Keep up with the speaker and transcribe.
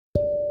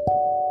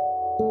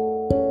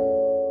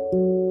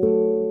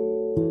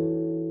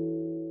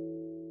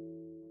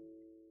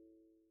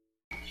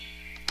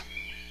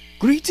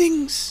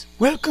Greetings!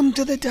 Welcome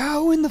to the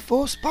Tao in the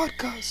Force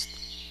podcast.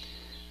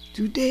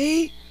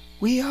 Today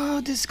we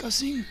are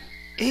discussing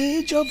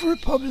Age of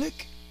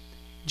Republic,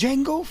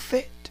 Jango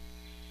Fett,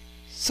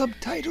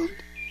 subtitled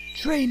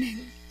Training.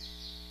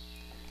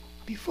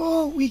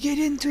 Before we get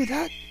into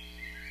that,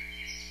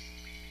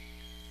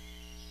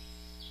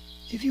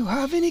 if you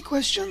have any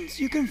questions,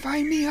 you can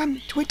find me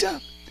on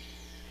Twitter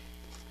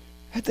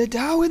at the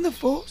Tao in the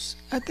Force,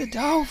 at the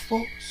Tao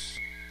Force,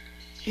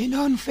 and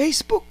on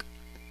Facebook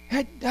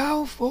at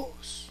Tao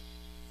Force.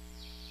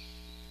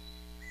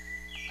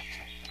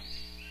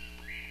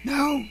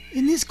 Now,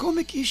 in this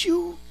comic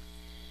issue,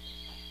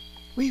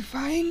 we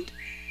find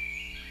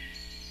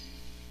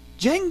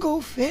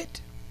Jango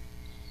Fett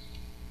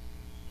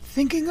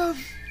thinking of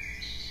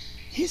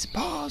his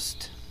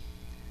past,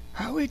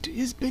 how it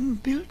has been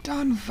built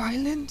on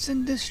violence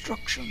and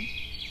destruction,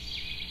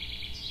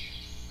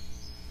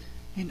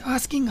 and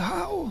asking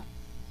how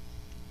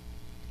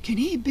can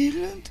he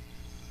build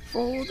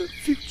for the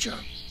future.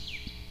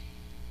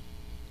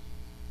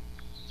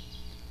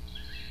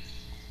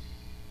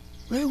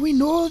 Well, we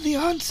know the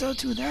answer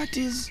to that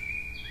is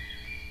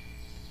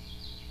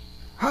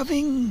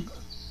having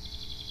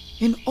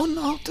an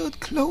unaltered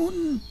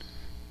clone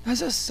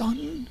as a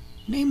son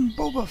named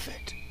Boba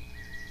Fett.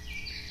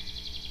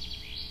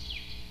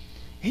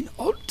 And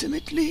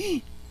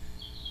ultimately,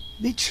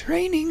 the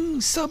training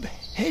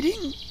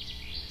subheading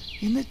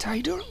in the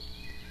title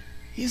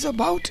is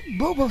about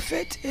Boba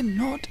Fett and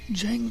not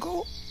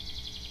Jango.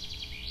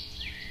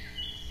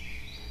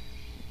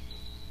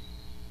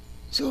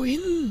 So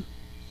in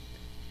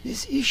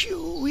this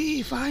issue,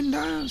 we find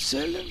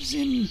ourselves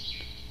in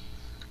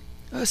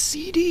a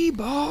seedy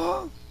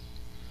bar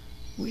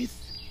with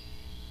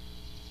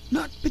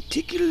not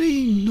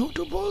particularly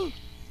notable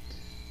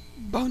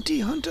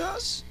bounty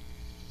hunters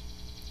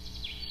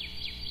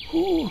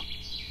who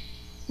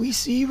we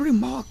see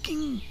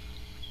remarking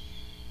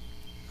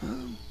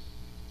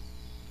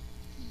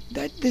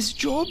that this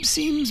job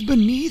seems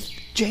beneath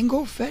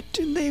Jango Fett,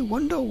 and they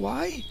wonder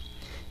why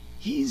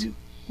he's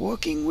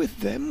working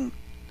with them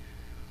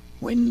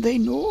when they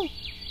know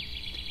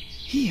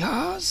he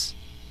has,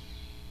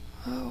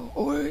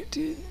 or at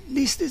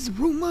least is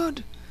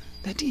rumored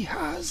that he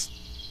has,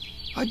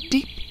 a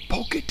deep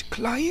pocket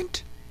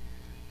client,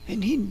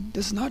 and he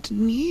does not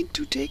need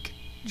to take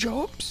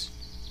jobs.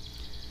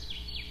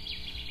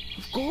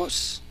 Of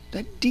course,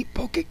 that deep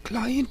pocket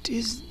client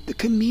is the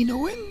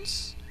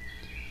Kaminoans,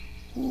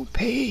 who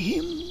pay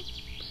him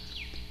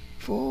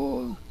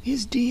for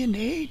his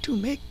DNA to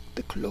make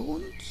the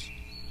clones.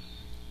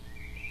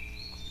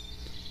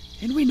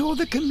 And we know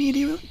the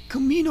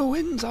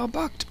Kaminoans are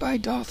backed by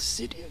Darth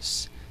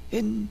Sidious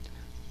and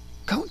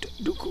Count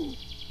Dooku.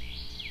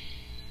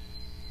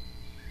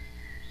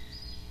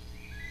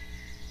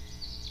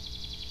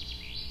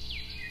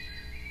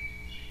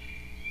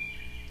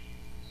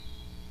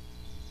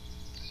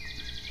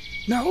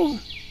 Now,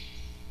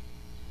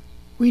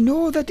 we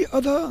know that the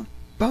other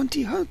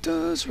bounty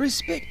hunters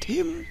respect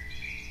him,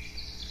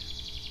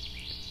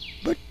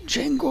 but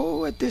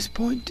Jango at this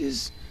point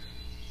is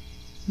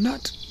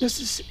not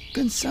necessarily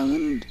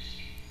concerned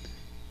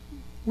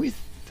with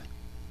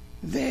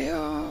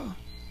their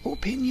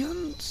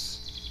opinions,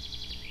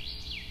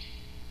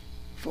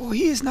 for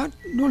he is no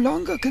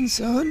longer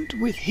concerned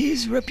with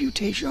his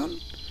reputation,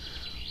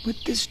 but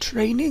this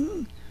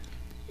training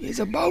is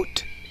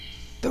about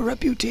the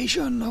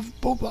reputation of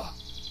Boba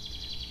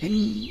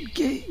and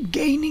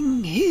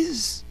gaining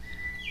his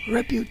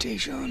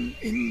reputation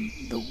in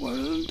the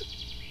world.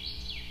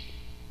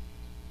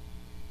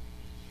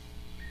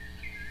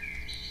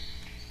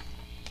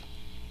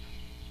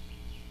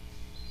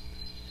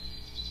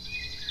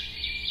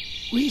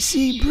 We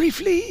see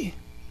briefly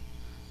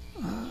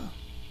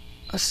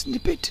a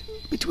snippet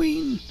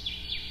between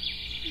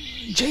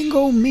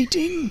Jango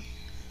meeting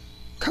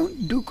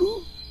Count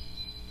Dooku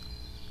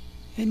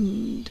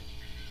and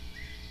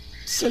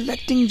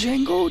selecting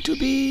Jango to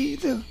be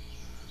the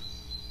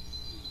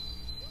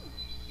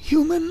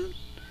human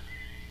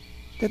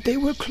that they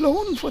will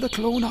clone for the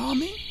clone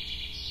army.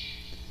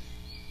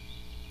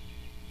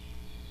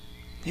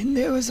 And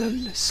there was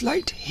a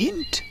slight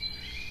hint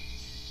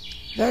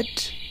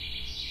that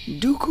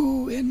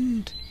Dooku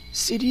and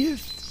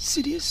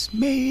Sidious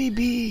may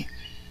be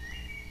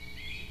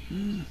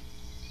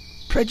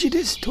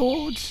prejudiced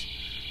towards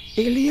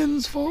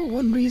aliens for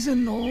one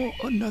reason or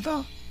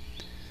another.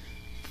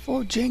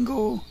 For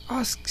Jango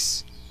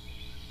asks,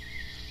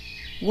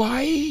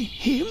 why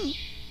him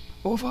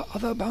over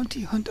other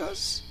bounty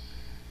hunters?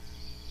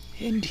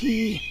 And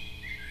he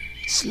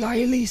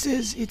slyly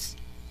says it's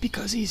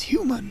because he's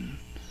human,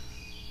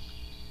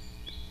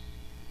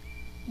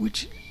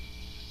 which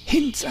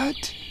hints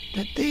at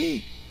that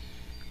they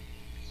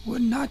were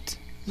not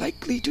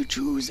likely to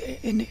choose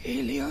an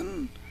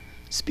alien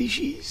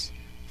species,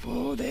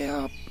 for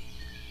they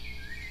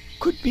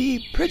could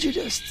be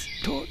prejudiced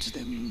towards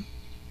them.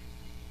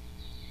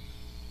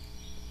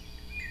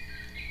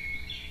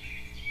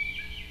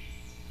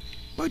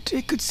 But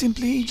it could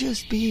simply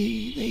just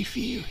be they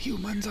feel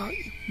humans are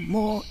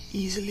more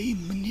easily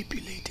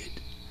manipulated.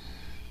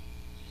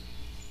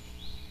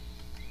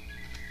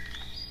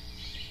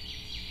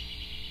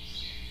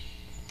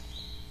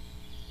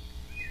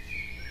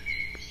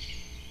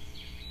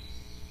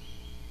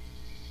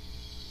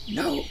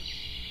 Now,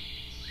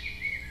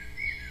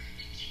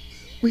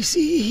 we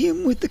see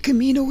him with the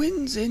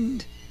Kaminoans,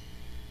 and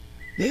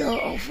they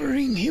are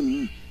offering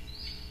him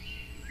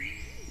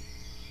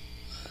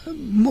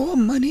more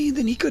money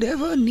than he could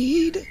ever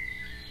need,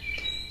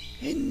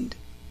 and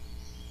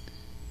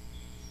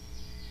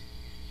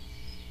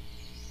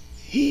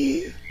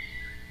he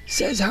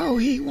says how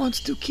he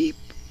wants to keep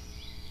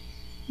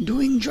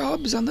doing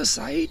jobs on the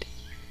side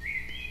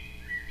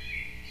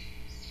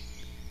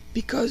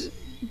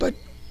but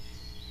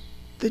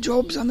the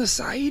jobs on the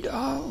side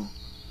are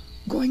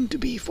going to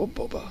be for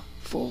Boba.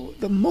 For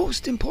the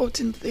most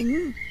important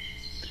thing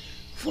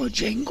for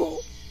Jango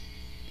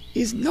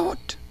is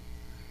not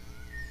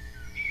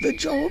the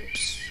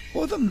jobs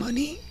or the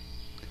money.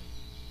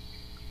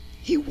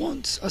 He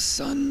wants a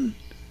son,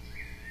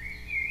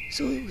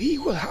 so he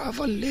will have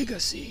a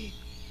legacy.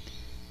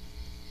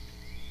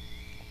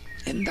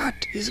 And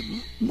that is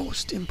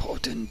most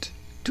important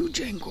to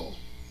Jango.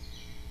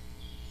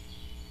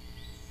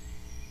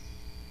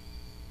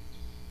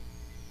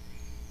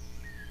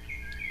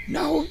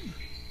 Now,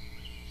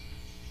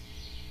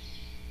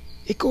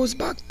 it goes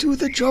back to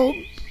the job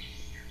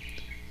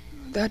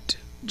that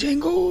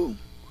Jango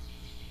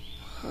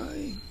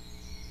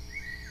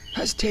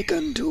has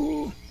taken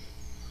to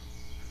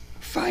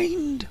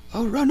find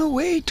a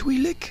runaway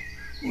Twi'lek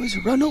who was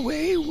run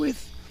away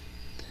with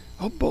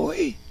a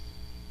boy.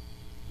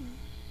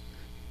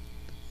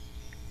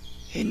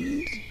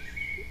 And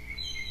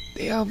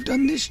they have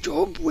done this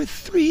job with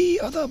 3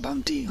 other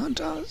bounty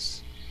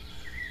hunters.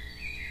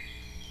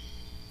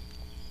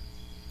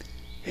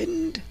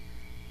 And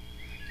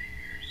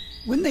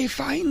when they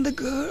find the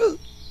girl,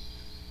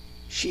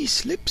 she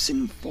slips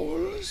and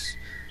falls,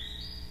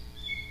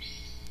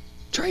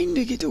 trying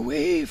to get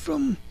away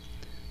from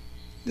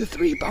the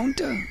 3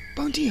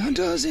 bounty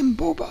hunters and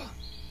Boba.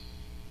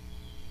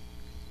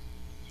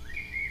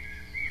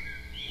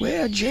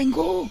 Where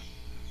Jango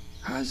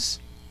has,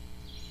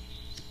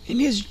 in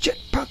his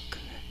jetpack,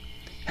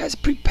 has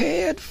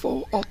prepared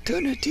for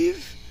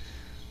alternative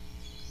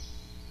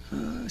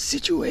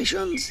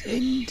situations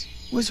and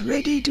was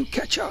ready to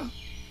catch her.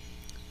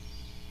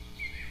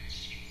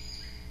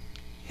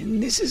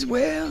 And this is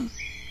where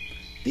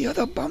the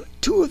other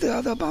 2 of the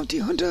other bounty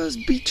hunters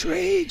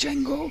betray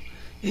Jango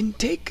and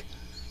take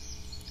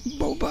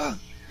Boba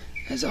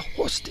as a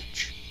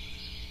hostage.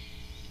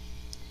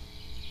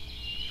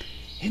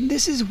 And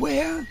this is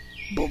where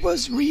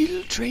Boba's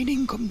real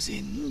training comes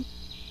in.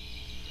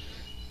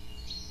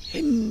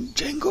 And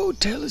Jango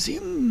tells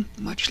him,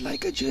 much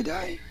like a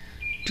Jedi,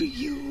 to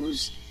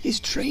use his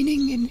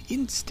training and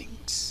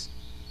instincts.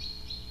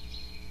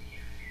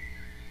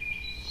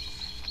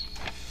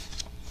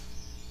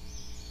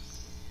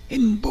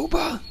 And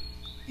Boba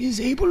is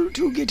able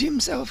to get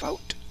himself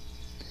out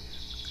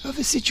of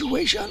the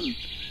situation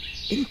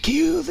and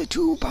kill the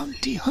 2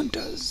 bounty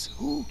hunters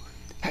who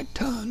had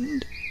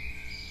turned.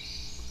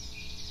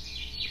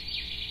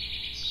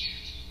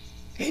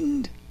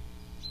 And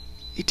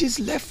it is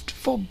left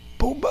for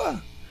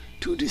Boba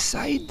to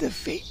decide the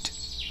fate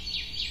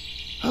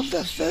of the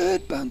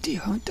 3rd bounty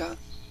hunter,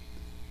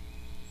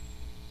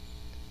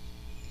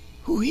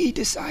 who he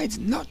decides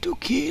not to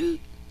kill,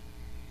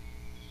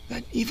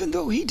 that even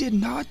though he did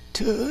not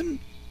turn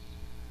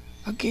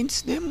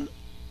against them,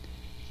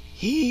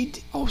 he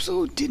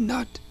also did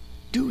not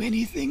do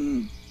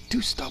anything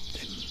to stop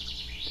them.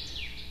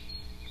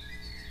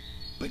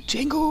 But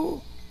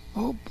Jango,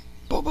 or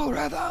Boba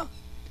rather,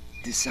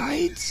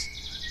 decides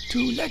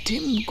to let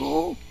him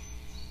go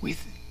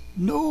with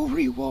no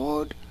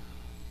reward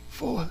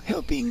for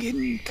helping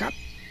in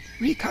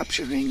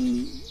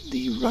recapturing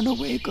the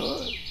runaway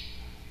girl.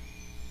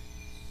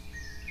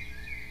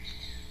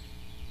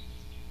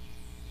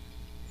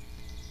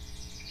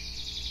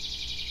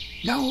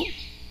 Now,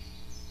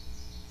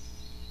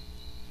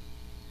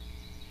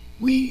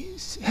 we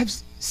have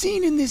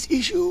seen in this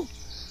issue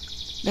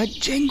that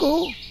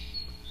Jango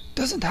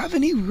doesn't have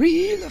any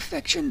real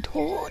affection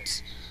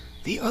towards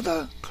the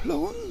other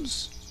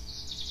clones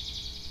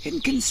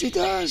and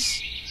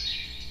considers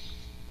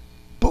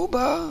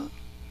Boba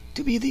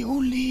to be the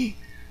only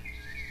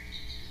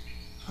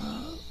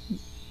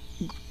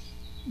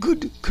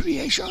good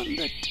creation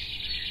that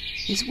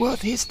is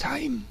worth his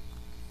time.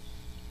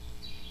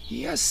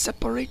 He has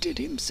separated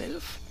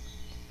himself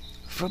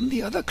from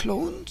the other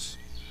clones,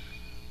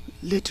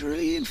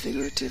 literally and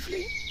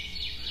figuratively.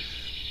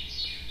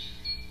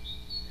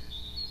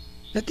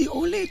 That the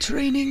only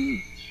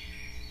training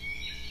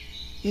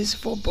is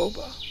for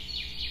Boba.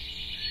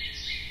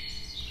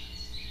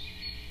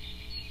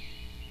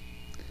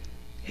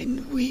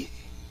 And we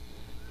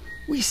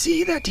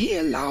see that he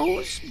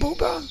allows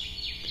Boba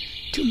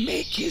to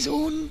make his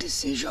own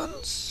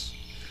decisions,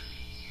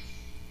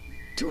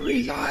 to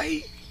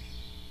rely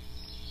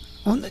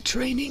on the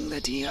training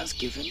that he has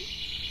given.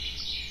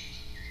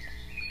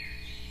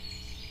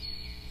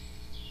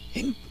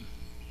 And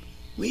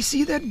we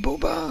see that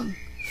Boba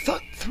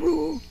thought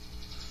through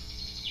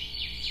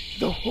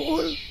the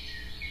whole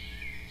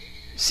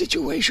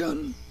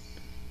situation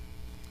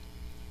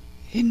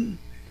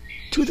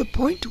to the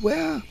point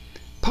where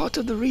part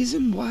of the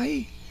reason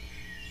why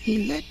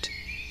he let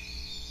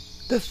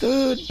the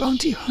third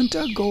bounty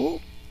hunter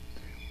go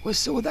was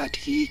so that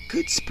he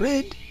could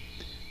spread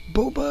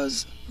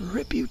Boba's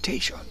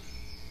reputation.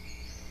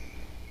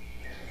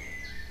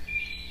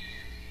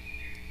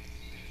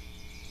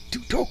 To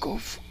talk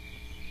of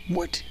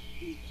what,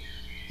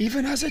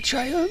 even as a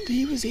child,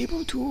 he was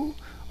able to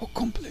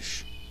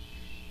accomplish.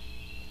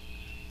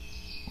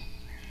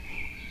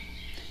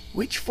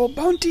 Which for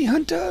bounty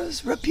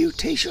hunters,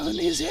 reputation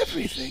is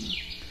everything.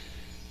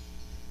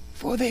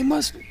 For they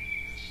must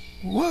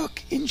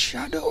work in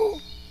shadow.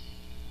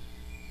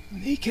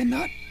 They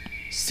cannot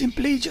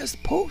simply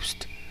just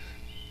post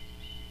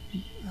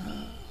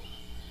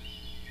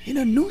in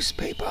a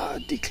newspaper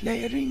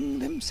declaring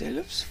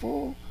themselves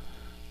for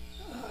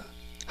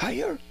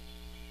hire.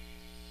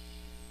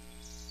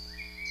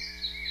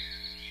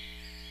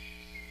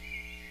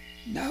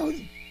 Now,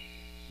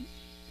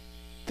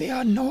 they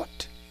are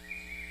not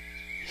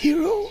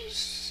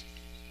heroes.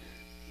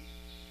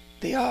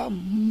 They are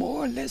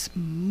more or less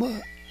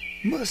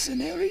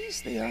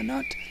mercenaries. They are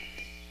not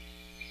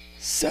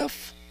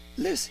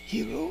selfless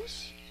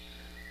heroes.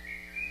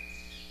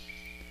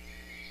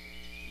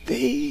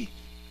 They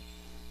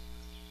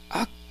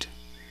act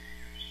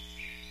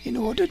in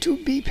order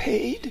to be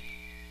paid,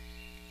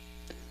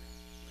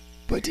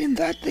 but in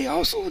that they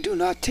also do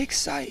not take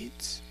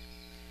sides.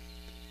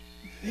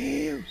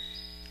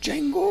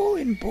 Jango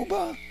and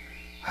Boba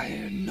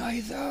are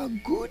neither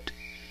good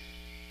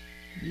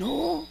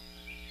nor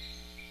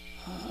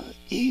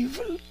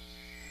evil.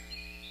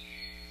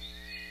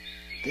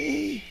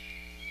 They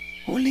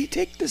only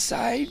take the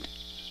side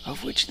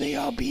of which they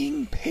are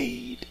being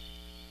paid.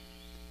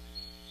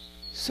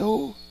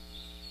 So,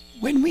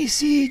 when we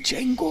see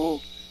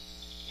Jango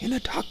in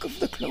Attack of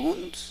the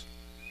Clones,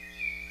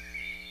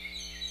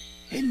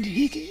 and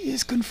he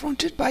is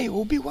confronted by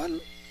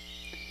Obi-Wan,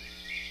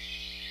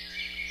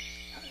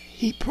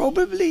 he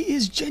probably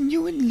is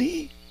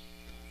genuinely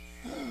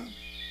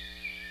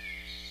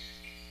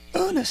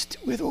earnest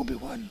with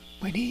Obi-Wan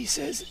when he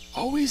says,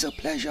 "Always a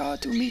pleasure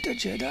to meet a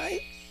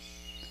Jedi."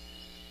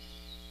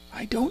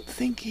 I don't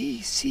think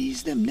he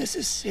sees them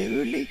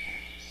necessarily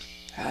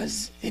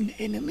as an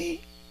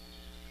enemy.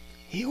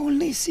 He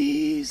only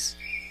sees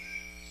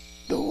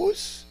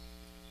those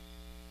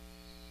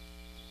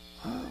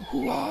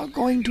who are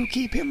going to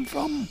keep him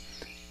from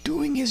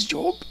doing his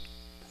job,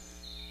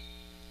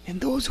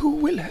 and those who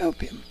will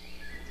help him.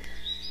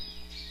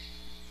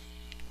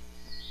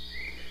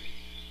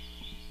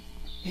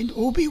 And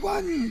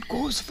Obi-Wan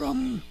goes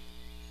from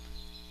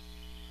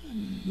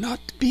not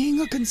being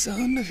a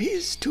concern of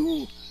his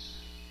to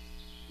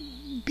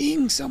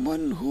being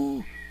someone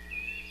who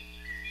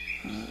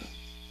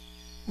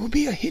will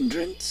be a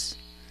hindrance,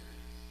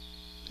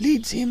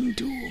 leads him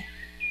to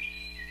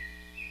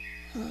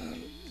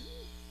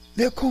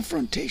their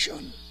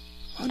confrontation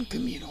on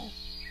Camino.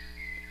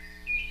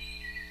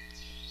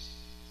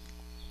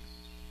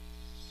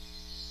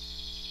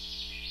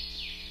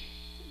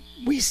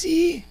 We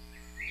see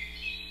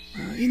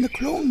in the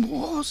Clone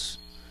Wars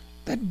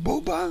that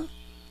Boba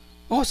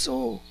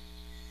also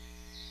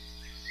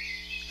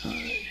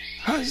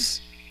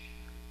has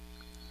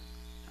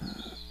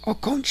a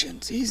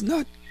conscience. He's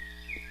not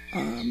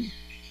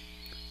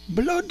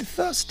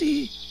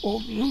bloodthirsty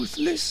or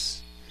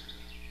ruthless.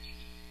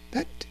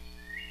 That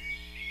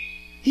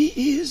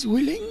he is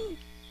willing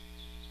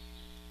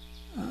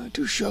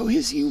to show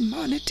his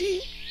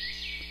humanity,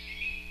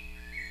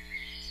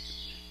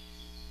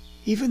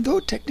 even though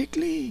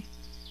technically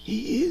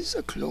he is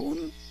a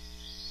clone.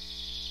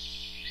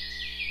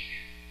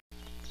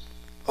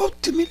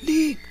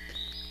 Ultimately,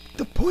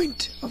 the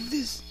point of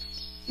this,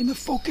 in the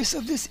focus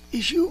of this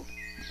issue,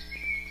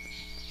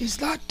 is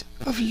that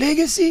of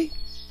legacy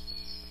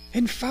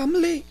and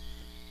family,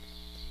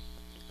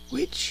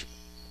 which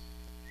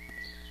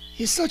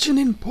is such an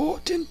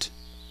important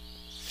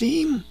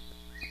theme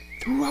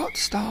throughout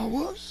Star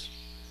Wars,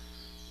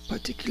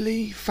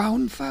 particularly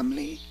found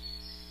family.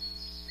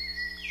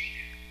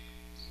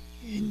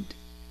 And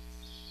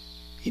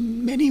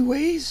in many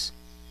ways,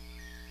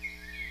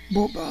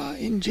 Boba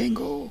and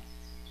Jango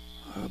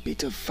are a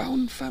bit of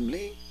found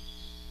family.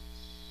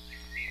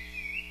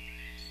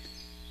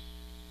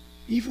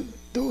 Even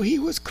though he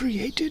was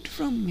created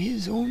from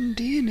his own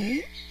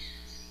DNA,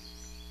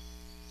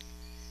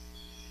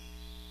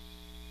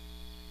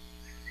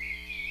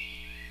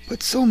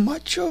 but so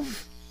much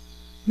of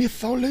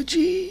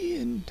mythology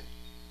and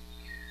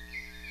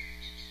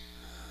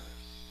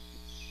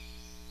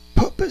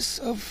purpose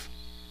of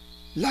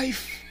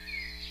life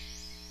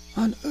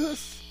on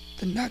Earth,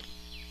 the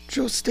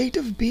natural state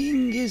of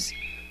being, is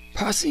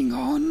passing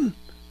on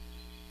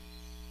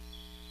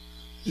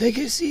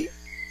legacy.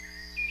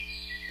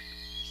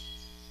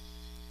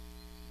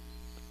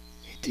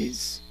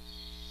 is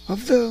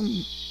of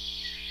the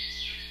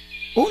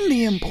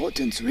only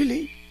importance,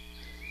 really,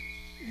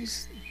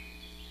 is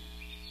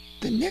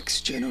the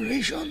next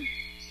generation.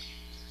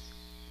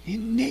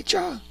 In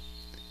nature,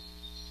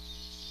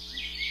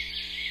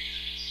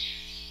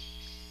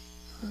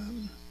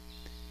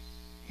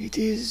 it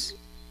is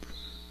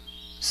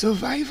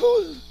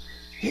survival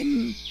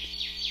in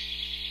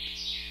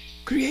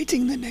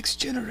creating the next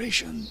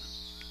generation.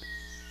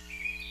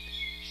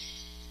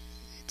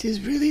 It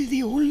is really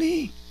the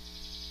only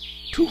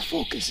two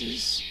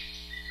focuses.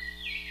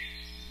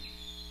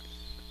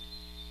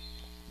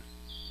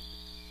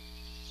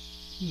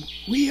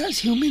 We as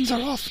humans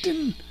are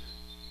often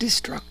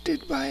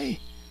distracted by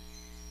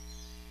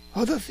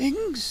other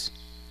things,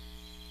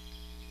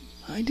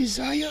 by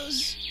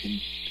desires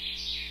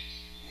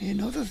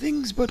and other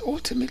things, but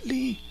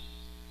ultimately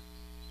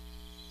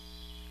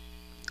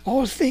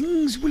all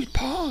things will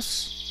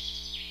pass.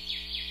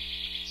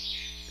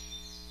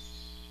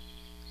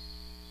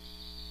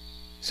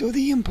 So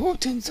the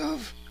importance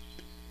of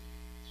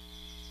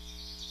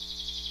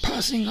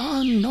passing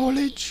on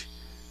knowledge,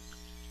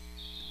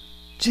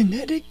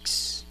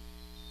 genetics,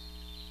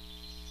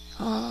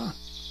 are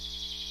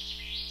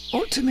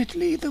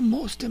ultimately the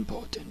most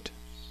important.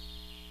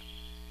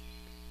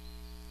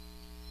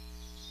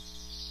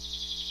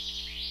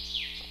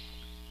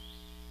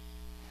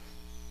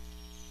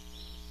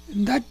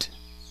 And that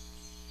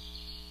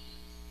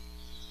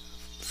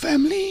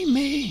family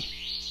may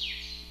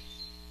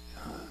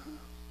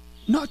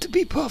not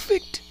be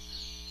perfect.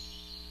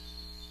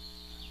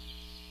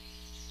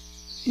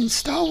 In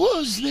Star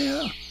Wars,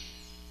 there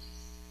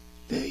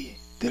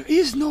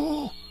is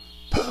no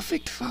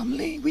perfect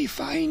family. We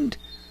find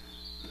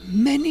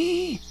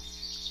many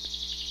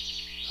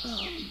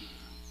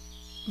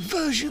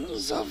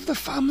versions of the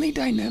family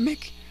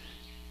dynamic.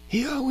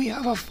 Here we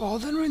have a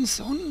father and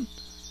son,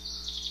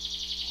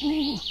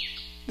 who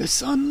the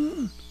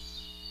son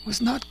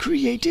was not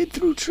created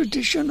through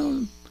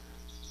traditional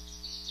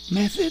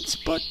methods,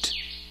 but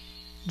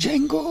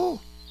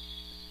Jango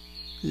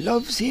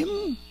loves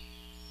him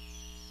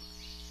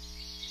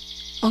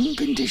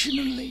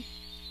unconditionally,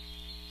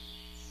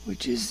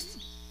 which is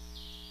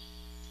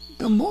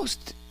the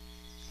most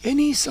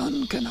any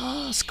son can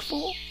ask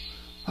for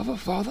of a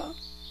father.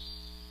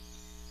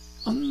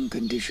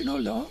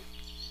 Unconditional love.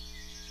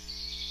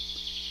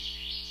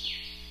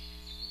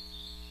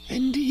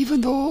 And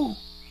even though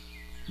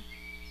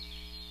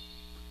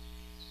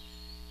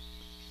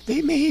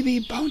they may be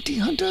bounty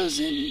hunters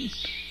and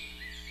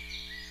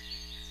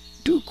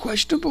do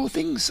questionable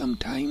things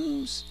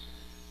sometimes,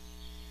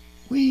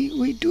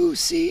 we do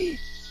see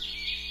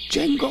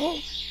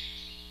Jango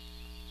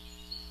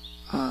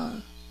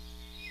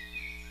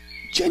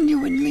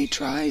genuinely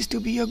tries to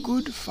be a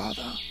good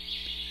father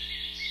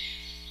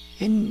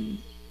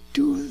and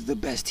do the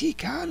best he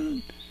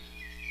can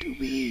to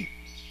be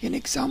an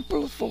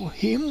example for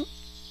him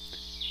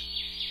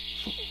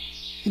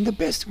in the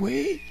best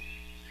way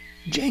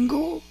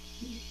Jango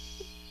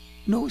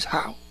knows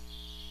how.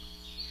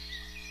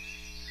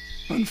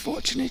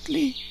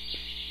 Unfortunately,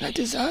 that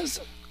is as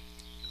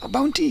a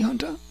bounty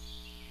hunter,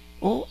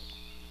 or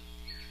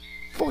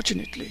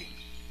fortunately,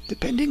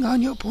 depending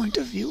on your point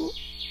of view.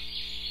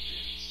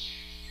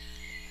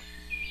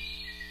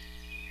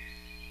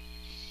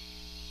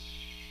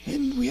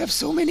 And we have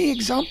so many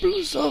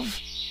examples of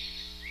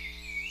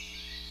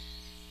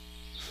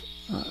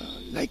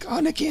like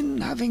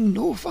Anakin having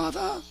no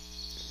father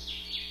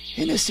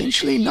and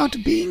essentially not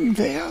being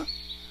there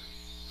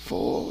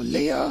for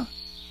Leia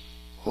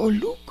or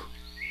Luke.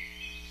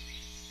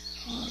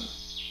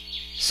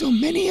 So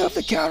many of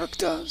the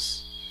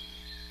characters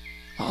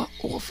are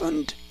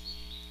orphaned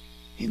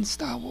in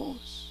Star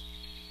Wars.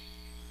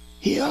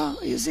 Here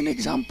is an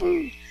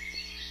example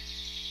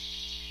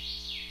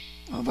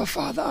of a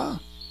father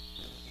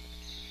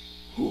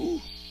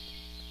who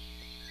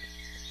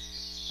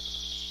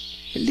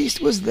at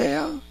least was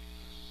there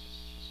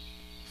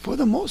for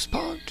the most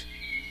part.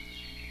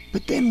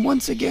 But then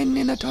once again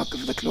in Attack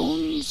of the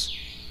Clones,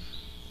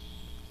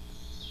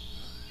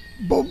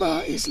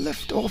 Boba is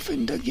left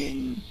orphaned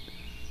again.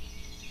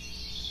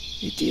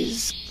 It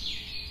is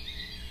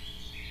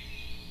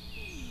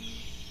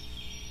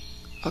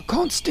a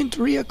constant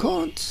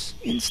reoccurrence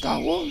in Star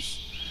Wars,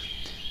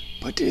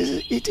 but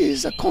it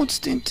is a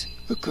constant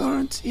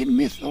occurrence in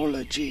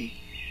mythology.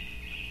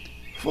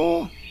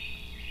 For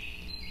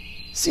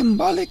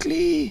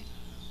symbolically,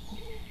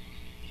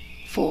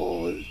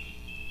 for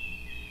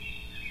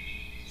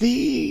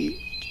the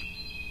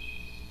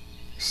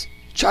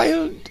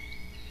child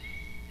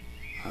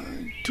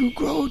to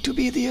grow to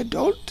be the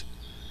adult,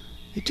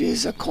 it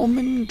is a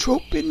common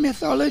trope in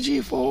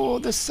mythology for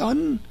the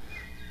son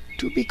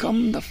to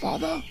become the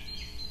father,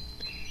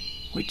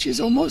 which is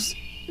almost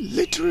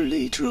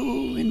literally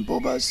true in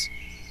Boba's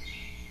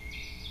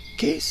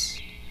case,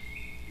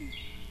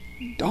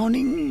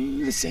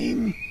 donning the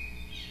same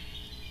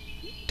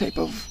type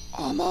of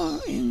armor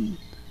and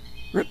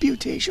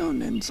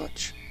reputation and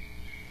such.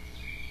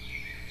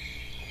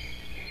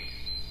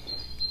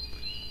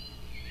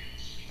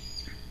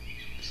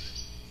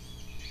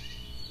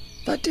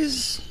 that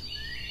is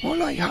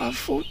all I have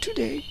for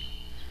today,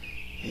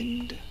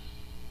 and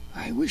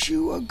I wish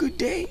you a good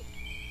day,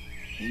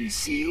 and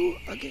see you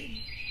again.